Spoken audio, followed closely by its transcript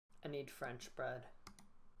need French bread.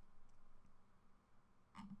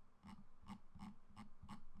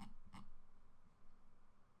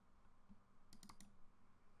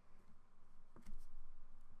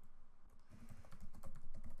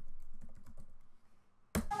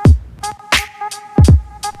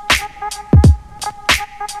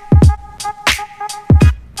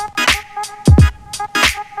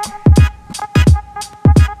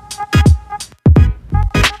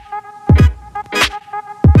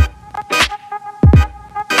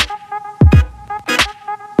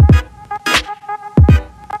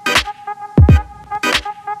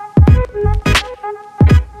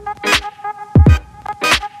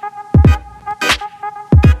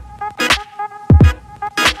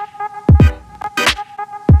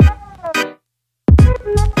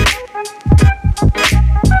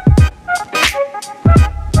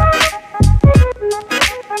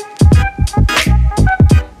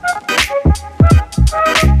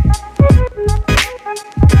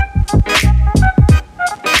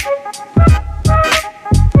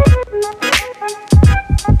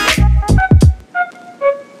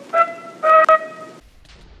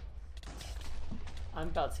 I'm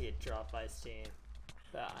about to get dropped by Steam.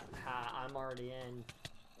 But I'm already in,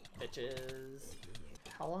 bitches.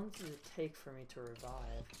 How long does it take for me to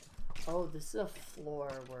revive? Oh, this is a floor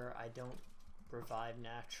where I don't revive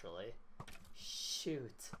naturally.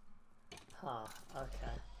 Shoot. Huh,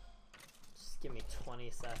 okay. Just give me 20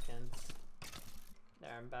 seconds.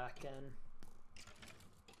 There, I'm back in.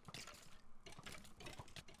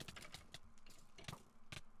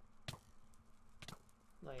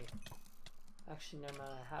 Like, actually, never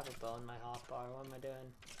mind, I have a bow in my hotbar. What am I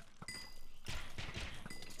doing?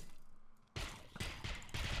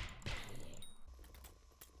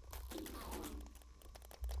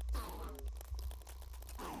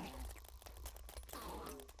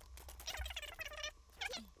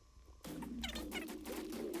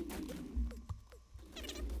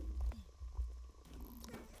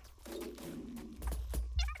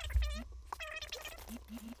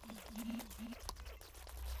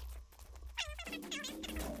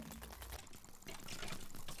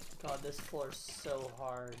 God, this floor is so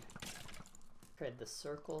hard. Okay, the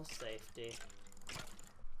circle of safety.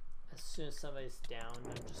 As soon as somebody's down,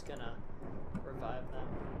 I'm just gonna revive them.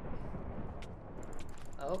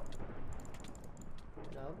 Oh.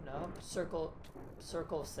 Nope, nope. Circle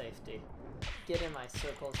of safety. Get in my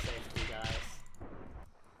circle of safety, guys.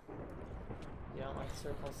 You don't like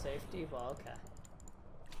circle of safety? Well, okay.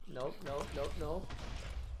 Nope, nope, nope, nope.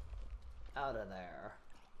 Out of there.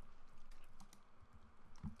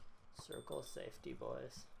 Circle of safety,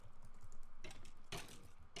 boys.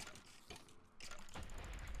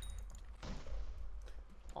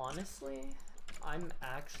 Honestly, I'm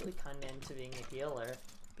actually kind of into being a healer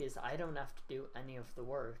because I don't have to do any of the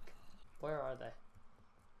work. Where are they?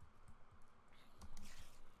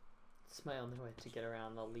 It's my only way to get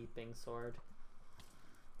around the leaping sword.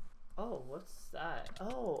 Oh, what's that?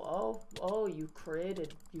 Oh, you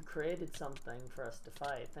created something for us to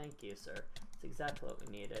fight. Thank you, sir. It's exactly what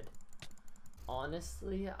we needed.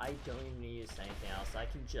 Honestly, I don't even use anything else. I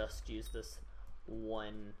can just use this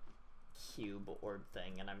one cube orb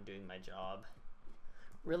thing and I'm doing my job.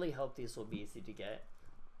 Really hope these will be easy to get,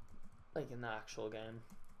 like in the actual game,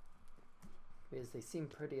 because they seem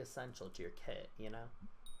pretty essential to your kit, you know?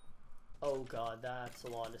 Oh god, that's a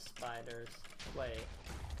lot of spiders. Wait.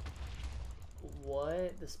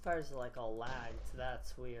 What? The spiders are like all lagged.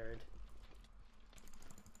 That's weird.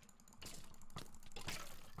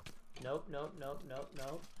 Nope, nope, nope, nope,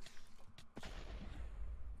 nope.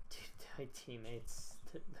 Dude, my teammates,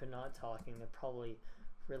 they're not talking. They're probably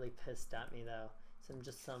really pissed at me though. So I'm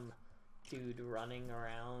just some dude running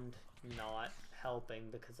around not helping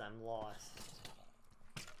because I'm lost.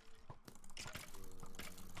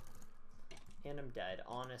 And I'm dead,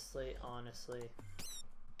 honestly.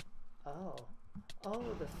 Oh,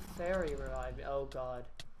 the fairy revived me. Oh god.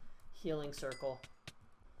 Healing circle.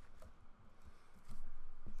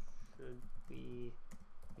 Should we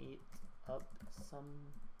meet up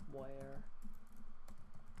somewhere?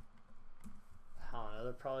 I don't know,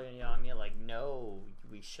 they're probably gonna yell at me like, no,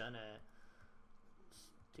 we shouldn't.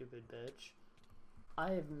 Stupid bitch. I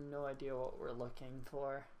have no idea what we're looking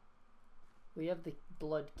for. We have the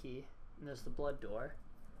blood key, and there's the blood door.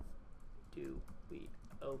 Do we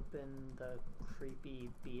open the creepy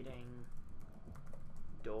beating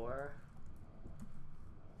door?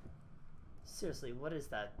 Seriously, what is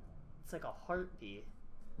that? It's like a heartbeat.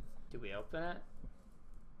 Do we open it?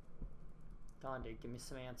 Come on, dude, give me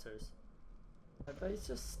some answers. Everybody's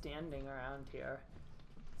just standing around here.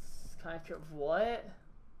 It's kind of what?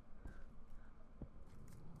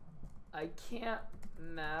 I can't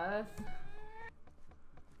math.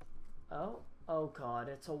 Oh god,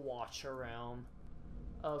 it's a watcher realm.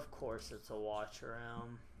 Of course it's a watcher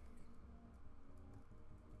realm.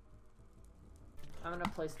 I'm gonna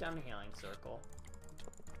place down a healing circle.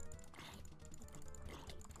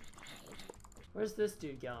 Where's this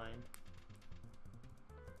dude going?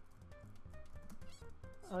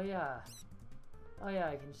 Oh yeah. Oh yeah,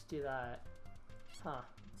 I can just do that. Huh.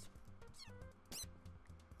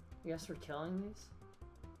 I guess we're killing these?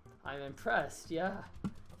 I'm impressed, yeah.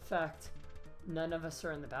 In fact, none of us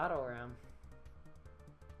are in the battle room.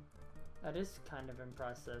 That is kind of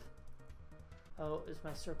impressive. Oh, is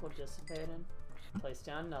my circle dissipating? Place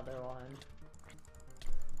down another one.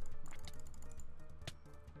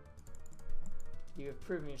 You have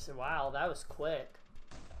proven yourself. Wow, that was quick.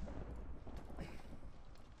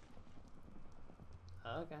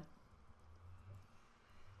 Okay.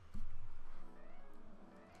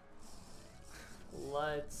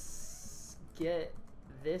 Let's get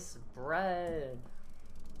this bread.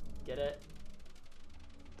 Get it?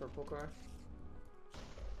 Purple car.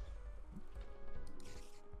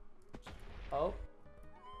 Oh.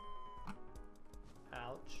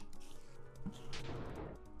 Ouch.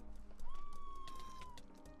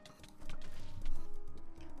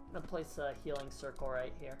 I'm gonna place a healing circle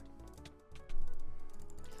right here.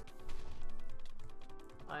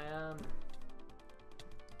 I am,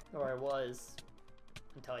 or I was,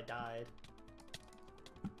 until I died.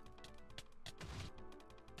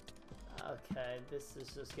 Okay, this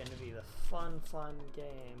is just gonna be the fun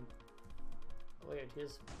game. Weird,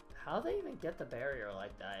 here's, how they even get the barrier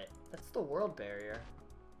like that? That's the world barrier.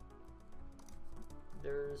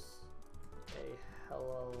 There's a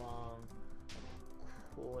hella long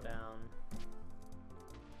cooldown.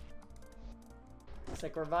 It's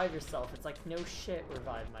like revive yourself. It's like no shit,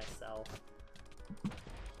 revive myself.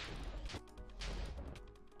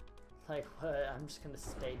 Like what? I'm just gonna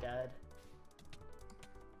stay dead.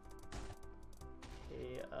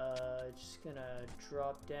 Okay, just gonna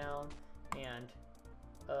drop down and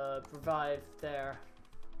revive there.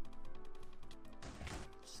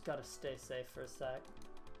 Just gotta stay safe for a sec.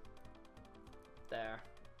 There.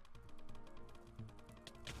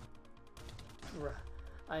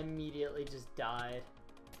 I immediately just died.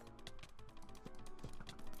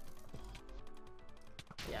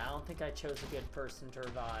 Yeah, I don't think I chose a good person to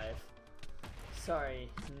revive. Sorry,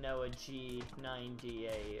 Noah G,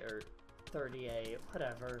 9DA, or 30A,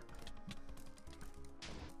 whatever.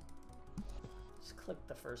 Just click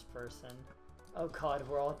the first person. Oh god,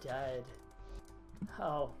 we're all dead.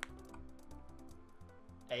 Oh.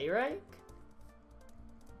 A rank?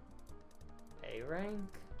 A rank?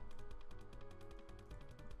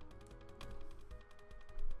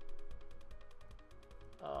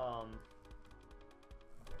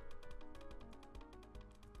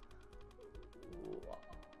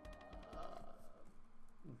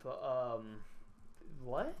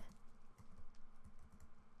 What?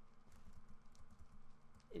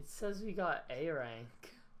 It says we got A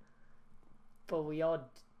rank, but we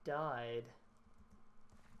all died.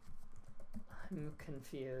 I'm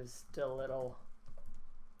confused a little.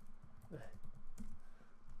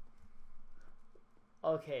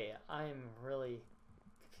 Okay, I'm really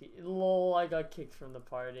confused. Lol, I got kicked from the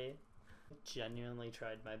party. Genuinely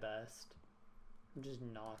tried my best. I'm just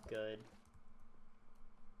not good.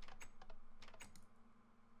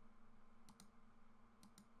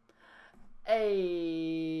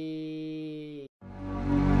 Hey.